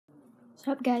What's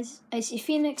up, guys? Icy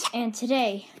Phoenix, and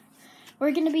today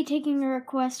we're going to be taking a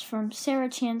request from Sarah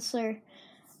Chancellor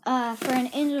for an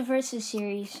Angel Versus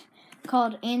series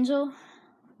called Angel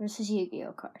versus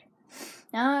Yu-Gi-Oh card.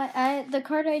 Now, the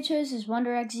card I chose is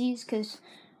Wonder Xyz because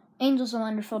Angel's a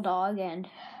wonderful dog, and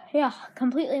yeah,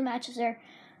 completely matches her.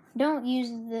 Don't use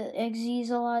the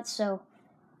Xyz a lot, so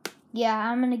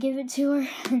yeah, I'm going to give it to her.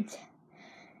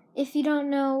 If you don't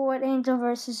know what Angel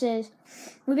Versus is,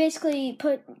 we basically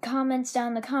put comments down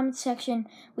in the comment section.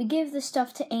 We give the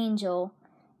stuff to Angel,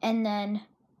 and then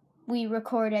we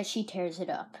record as she tears it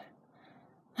up.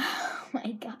 Oh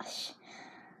my gosh.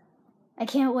 I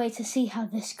can't wait to see how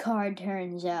this card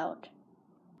turns out.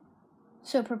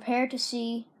 So prepare to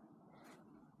see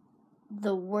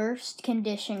the worst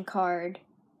condition card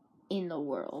in the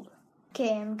world.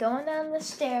 Okay, I'm going down the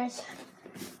stairs.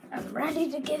 I'm ready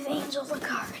to give Angel the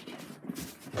card.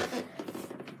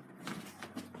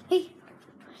 Hey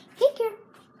girl.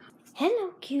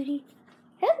 Hello, cutie.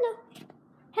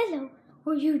 Hello.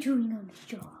 What are you doing on the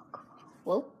jog?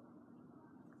 Whoa.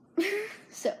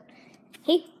 So,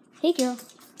 hey girl.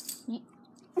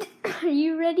 Are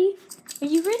you ready?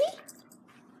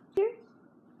 Here.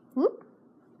 Whoop.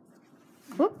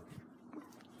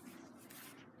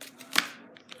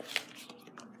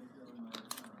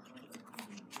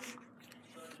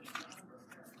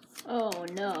 Oh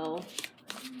no.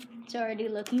 It's already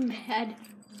looking bad.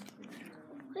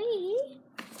 Hey.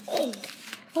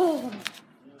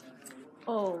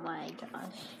 Oh my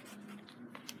gosh.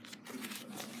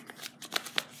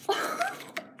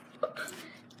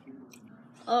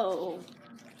 Oh.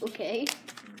 Okay.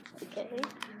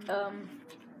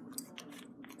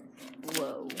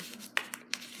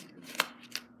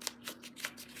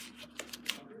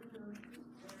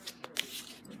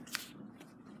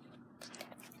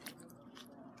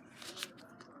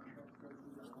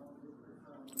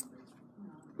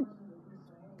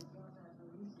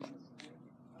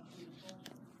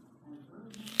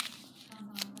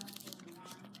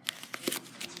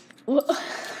 Whoa.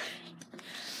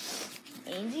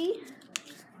 Angie?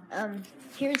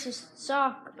 Here's a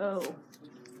sock. Oh.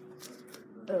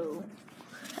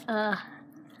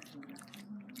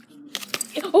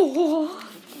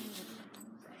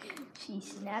 She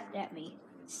snapped at me.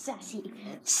 Sassy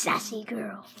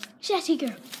girl.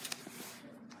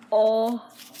 Oh.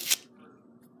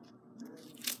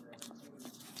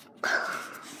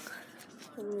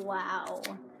 Wow.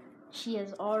 She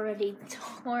has already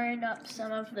torn up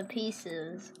some of the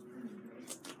pieces.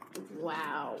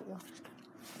 Wow.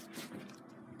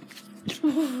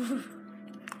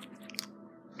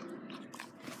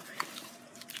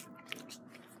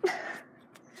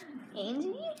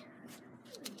 Angie?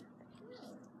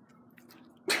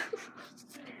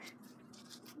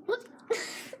 What?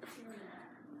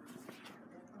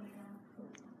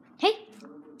 Hey,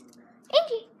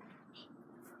 Angie.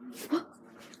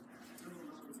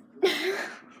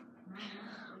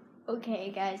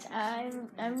 Okay, guys,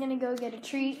 I'm gonna go get a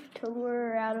treat till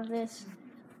we're out of this.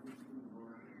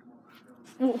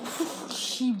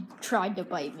 She tried to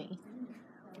bite me.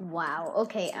 Wow.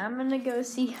 Okay, I'm gonna go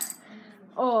see.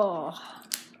 Oh.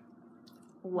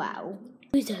 Wow.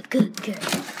 Who's a good girl?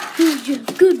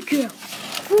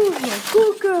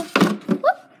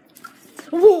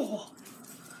 Whoa!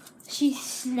 She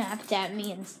snapped at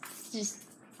me and just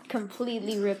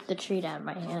completely ripped the treat out of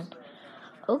my hand.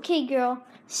 Okay, girl.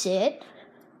 Sit.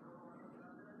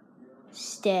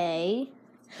 Stay.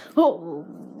 Oh,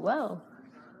 whoa.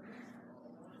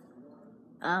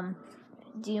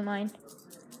 Do you mind?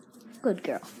 Good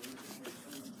girl.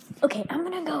 Okay, I'm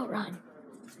gonna go run.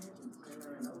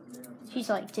 She's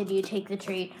like, did you take the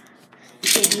treat?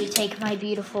 Did you take my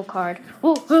beautiful card?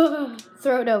 Oh,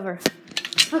 throw it over.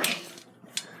 Okay.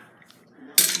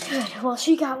 Good. Well,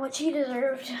 she got what she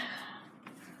deserved.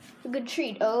 A good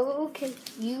treat. Okay.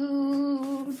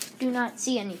 You do not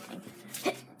see anything.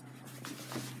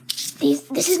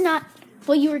 This is not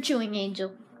what you were chewing,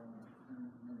 Angel.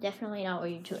 Definitely not what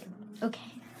you're chewing.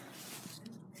 Okay.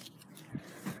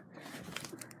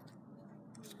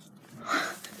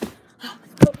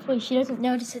 Hopefully she doesn't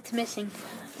notice it's missing.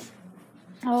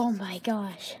 Oh my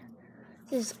gosh.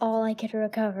 This is all I could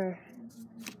recover.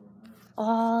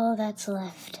 All that's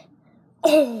left.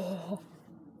 Oh!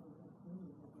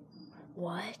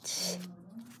 What?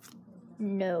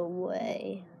 No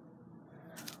way.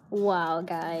 Wow,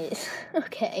 guys.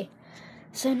 Okay.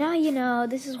 So now you know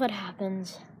this is what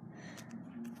happens.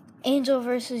 Angel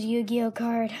versus Yu-Gi-Oh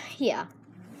card. Yeah.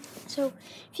 So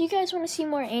if you guys want to see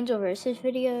more Angel versus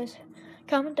videos,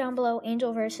 comment down below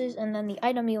Angel versus and then the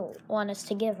item you want us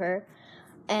to give her.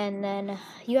 And then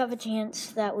you have a chance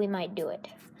that we might do it.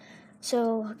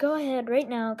 So go ahead right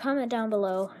now, comment down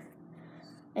below,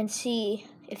 and see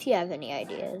if you have any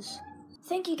ideas.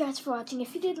 Thank you guys for watching.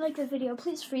 If you did like the video,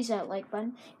 please freeze that like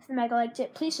button. If you mega liked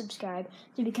it, please subscribe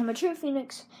to become a true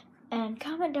Phoenix, and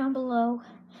comment down below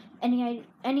any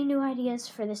new ideas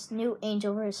for this new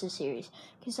Angel versus series,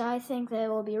 because I think that it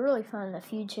will be really fun in the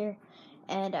future,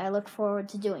 and I look forward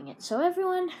to doing it. So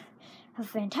everyone, have a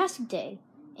fantastic day,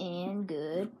 and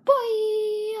goodbye!